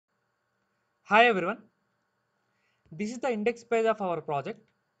Hi everyone, this is the index page of our project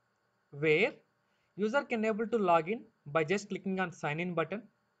where user can able to log in by just clicking on sign in button,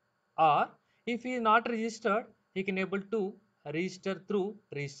 or if he is not registered he can able to register through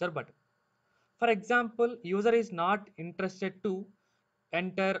register button. For example, user is not interested to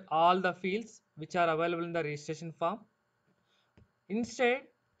enter all the fields which are available in the registration form. Instead,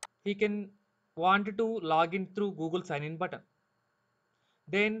 he can want to log in through Google sign in button.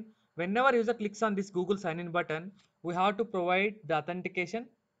 Then whenever user clicks on this Google sign in button, we have to provide the authentication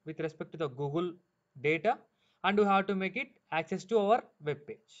with respect to the Google data, and we have to make it access to our web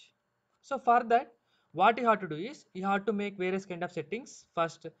page. So for that, what you have to do is you have to make various kind of settings.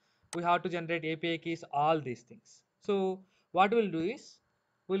 First, we have to generate API keys, all these things. So what we'll do is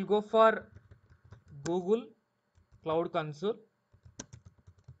we'll go for Google Cloud Console.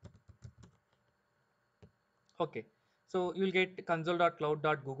 Okay. So you will get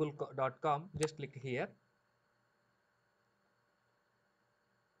console.cloud.google.com. Just click here.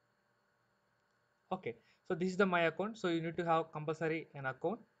 Okay, so this is the my account, so you need to have compulsory an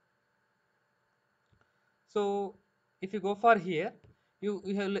account. So if you go for here, you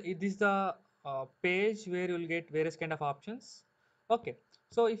have, this is the page where you will get various kind of options. Okay,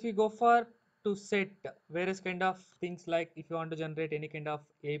 so if you go for to set various kind of things, like if you want to generate any kind of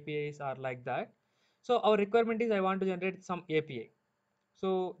APIs or like that, so our requirement is I want to generate some API.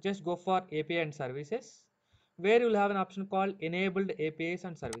 So just go for API and services, where you will have an option called enabled APIs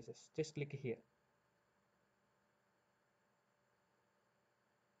and services. Just click here.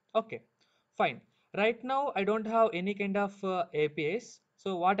 Okay, fine. Right now, I don't have any kind of APIs.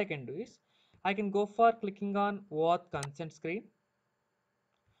 So what I can do is, I can go for clicking on OAuth consent screen,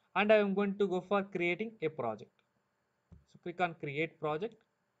 and I am going to go for creating a project. So click on create project,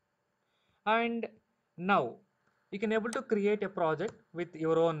 and now you can able to create a project with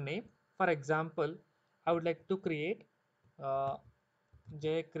your own name. For example, I would like to create uh,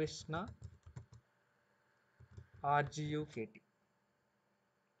 J Krishna RGUKT.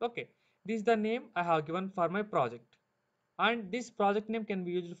 Okay, this is the name I have given for my project, and this project name can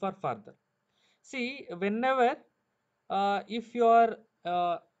be used for further. See, whenever if you are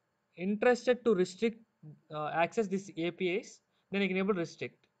interested to restrict access these APIs, then you can able to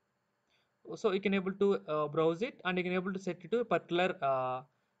restrict. So you can able to browse it, and you can able to set it to a particular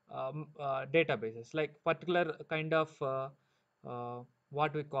databases, like particular kind of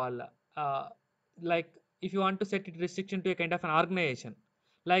what we call uh, like if you want to set it restriction to a kind of an organization,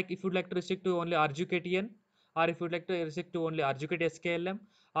 like if you'd like to restrict to only RGKTN, or if you'd like to restrict to only RGKT SKLM,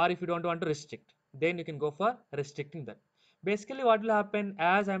 or if you don't want to restrict, then you can go for restricting that. Basically what will happen,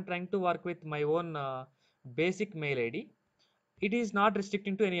 as I'm trying to work with my own basic mail ID, it is not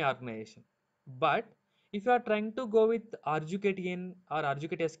restricting to any organization. But if you are trying to go with RGKTN or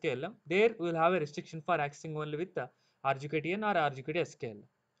RGKT there we will have a restriction for accessing only with RGKTN or RGKT.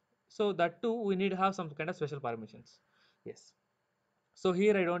 So that too we need to have some kind of special permissions. Yes. So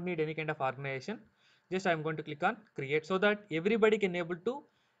here I don't need any kind of organization. Just I'm going to click on create, so that everybody can able to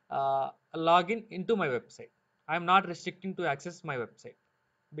log in into my website. I'm not restricting to access my website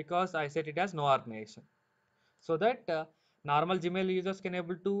because I set it as no organization, so that normal Gmail users can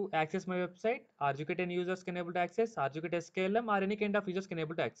able to access my website, RGKTN users can able to access, RGKT or any kind of users can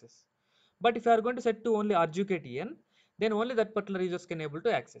able to access. But if you are going to set to only RGKTN, then only that particular users can able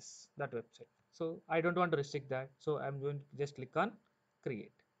to access that website. So I don't want to restrict that. So I'm going to just click on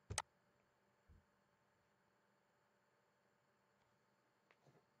create.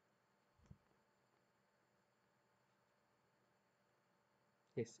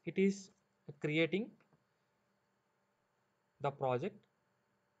 Yes, it is creating the project.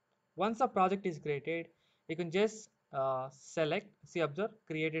 Once a project is created, you can just select, see, observe,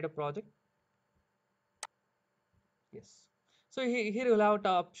 created a project. Yes. So here you'll have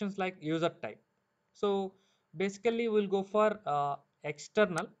options like user type. So basically we'll go for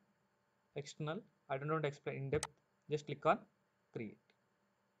external. External. I don't want to explain in depth. Just click on create.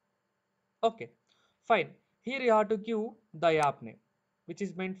 Okay. Fine. Here you have to give the app name, which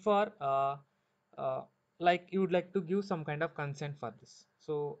is meant for uh, like you would like to give some kind of consent for this.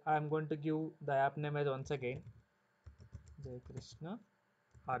 So I'm going to give the app name as once again Jai Krishna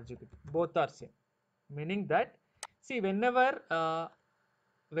RGB. Both are same. Meaning that, see, whenever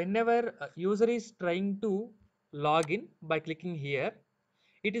user is trying to log in by clicking here,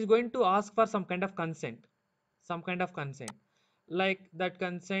 it is going to ask for some kind of consent, some kind of consent, like that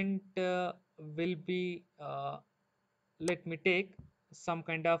consent will be let me take some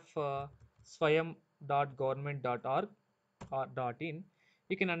kind of swayam.government.org or .in.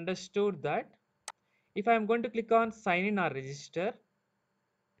 You can understood that if I am going to click on sign in or register,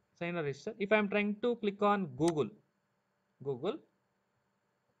 sign or register. If I am trying to click on Google,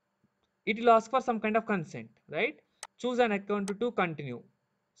 it will ask for some kind of consent, right? Choose an account to continue.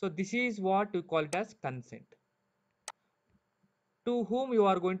 So this is what we call it as consent. To whom you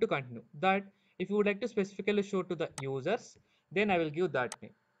are going to continue. That if you would like to specifically show to the users, then I will give that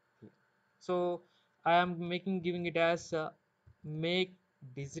name. So I am giving it as make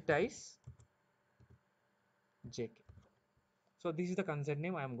digitize JK. So this is the consent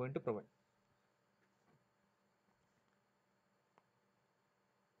name I am going to provide.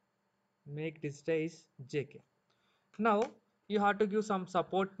 Make digitize JK. Now you have to give some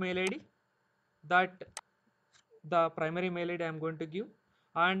support mail ID, that the primary mail ID I am going to give,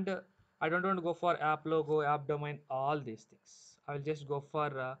 and I don't want to go for app logo, app domain, all these things. I will just go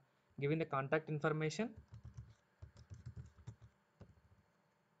for giving the contact information.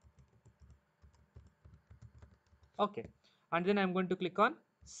 Okay, and then I'm going to click on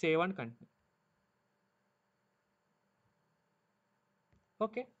save and continue.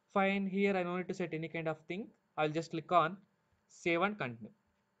 Okay, fine. Here I don't need to set any kind of thing. I'll just click on save and continue.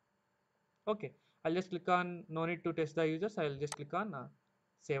 Okay, I'll just click on no need to test the users. I'll just click on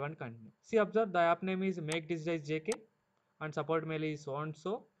save and continue. See, observe the app name is make digitize JK and support mail is so and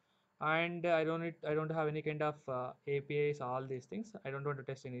so. And I don't have any kind of APIs, all these things. I don't want to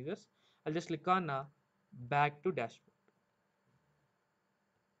test any users. I'll just click on back to dashboard.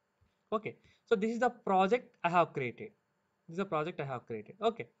 Okay, so this is the project I have created. This is a project I have created.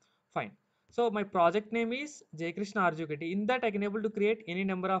 Okay, fine. So my project name is J Krishna Arjukati. In that I can able to create any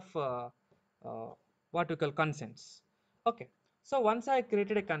number of what we call consents. Okay, so once I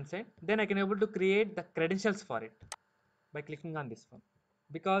created a consent, then I can able to create the credentials for it by clicking on this one,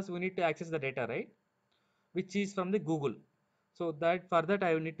 because we need to access the data, right, which is from the Google. So that for that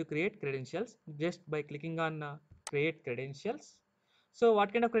I will need to create credentials just by clicking on create credentials. So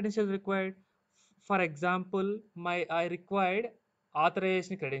what kind of credentials required? For example, I required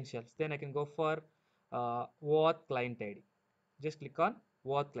authorization credentials. Then I can go for OAuth client ID. Just click on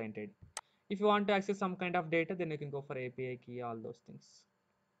OAuth client ID. If you want to access some kind of data, then you can go for API key, all those things.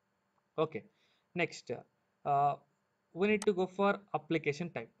 Okay, next we need to go for application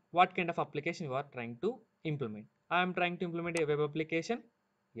type. What kind of application you are trying to implement? I am trying to implement a web application.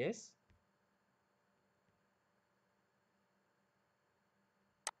 Yes.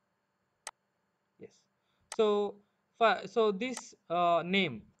 Yes. So this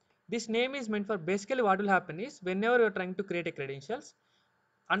name is meant for, basically what will happen is whenever you are trying to create a credentials,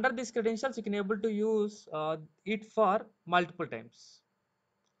 under these credentials you can able to use it for multiple times.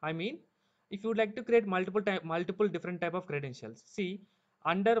 I mean, if you would like to create multiple different type of credentials, see,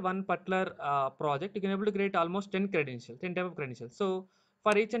 under one particular project, you can able to create almost 10 credentials, 10 type of credentials. So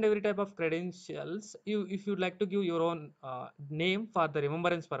for each and every type of credentials, if you'd like to give your own name for the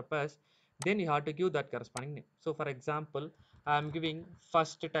remembrance purpose, then you have to give that corresponding name. So for example, I am giving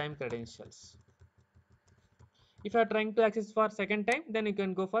first time credentials. If you are trying to access for second time, then you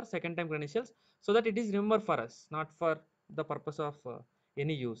can go for second time credentials, so that it is remember for us, not for the purpose of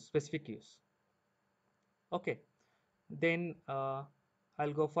any use, specific use. Okay, then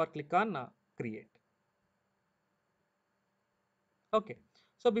I'll go for click on create. Okay,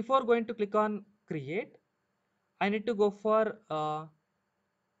 so before going to click on create, I need to go for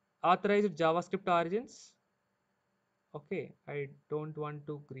authorized JavaScript origins. Okay, I don't want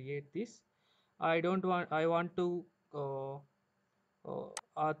to create this. I want to uh,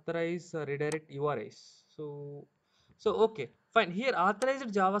 authorize redirect URIs. So okay, fine. Here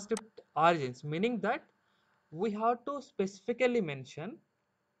authorized JavaScript origins, meaning that we have to specifically mention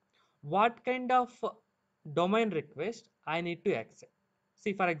what kind of domain request I need to accept.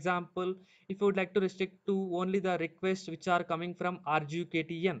 See, for example, if you would like to restrict to only the requests which are coming from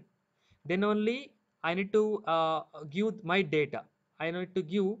RGKTN, then only I need to give my data. I need to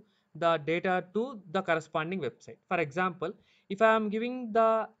give the data to the corresponding website. For example, if I am giving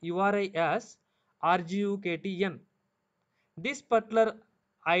the URI as RGUKTN, this particular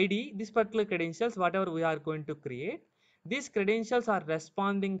ID, this particular credentials, whatever we are going to create, these credentials are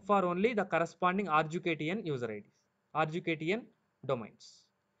responding for only the corresponding RGKTN user IDs, RGKTN domains.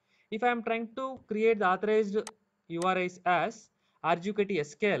 If I am trying to create the authorized URIs as RGKT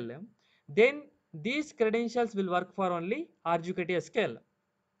SQL, then these credentials will work for only RGKT SQL.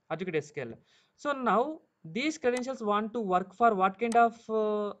 RGKT SQL. So now these credentials want to work for what kind of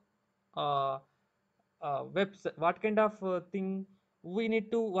uh, what kind of thing we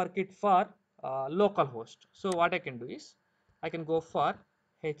need to work it for local host. So what I can do is I can go for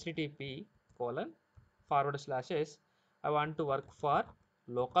http colon forward slash s. I want to work for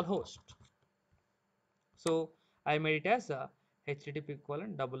local host. So I made it as http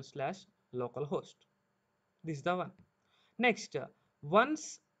colon double slash localhost. This is the one. Next,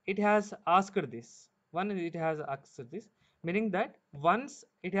 once it has asked this, meaning that once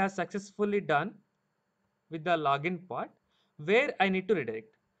it has successfully done with the login part, where I need to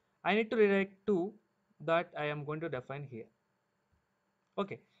redirect. I need to redirect to that I am going to define here.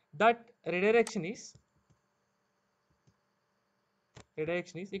 Okay, that redirection is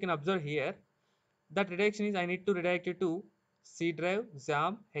you can observe here. That redirection is I need to redirect it to C drive,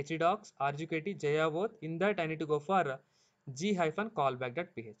 XAMPP, htdocs, rgkt, jayaoth. In that I need to go for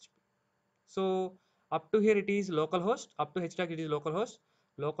g-callback.php. So up to here it is localhost, up to htdoc it is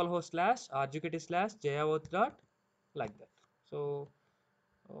localhost slash rgkt slash jayaoth dot like that. So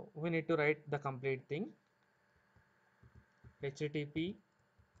we need to write the complete thing, http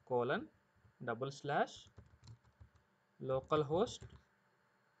colon double slash localhost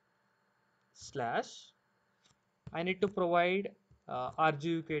slash I need to provide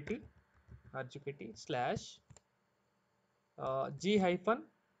rgkt slash g hyphen.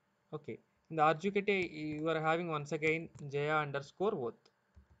 Okay, in the rgkt you are having once again jaya underscore oath,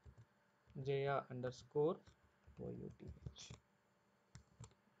 jaya underscore outh,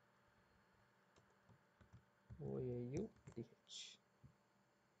 outh.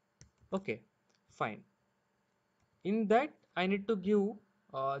 Okay, fine. In that I need to give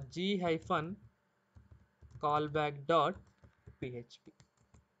g hyphen callback dot php,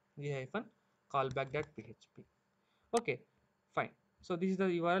 g hyphen callback dot php. Okay, fine. So this is the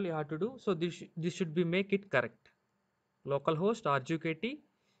URL you have to do. So this should be make it correct. Localhost rgkt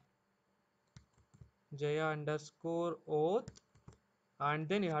jaya underscore auth, and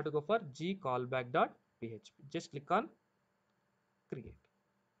then you have to go for g callback dot php. Just click on create.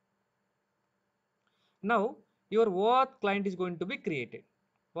 Now your OAuth client is going to be created.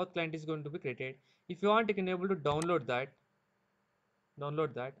 OAuth client is going to be created. If you want, you can able to download that,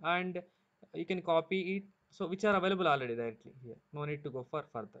 and you can copy it. So which are available already directly here. No need to go for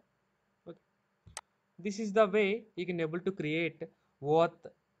further. Okay. This is the way you can able to create OAuth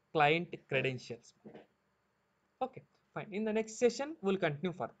client credentials. Okay, fine. In the next session, we'll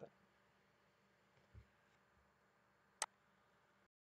continue further.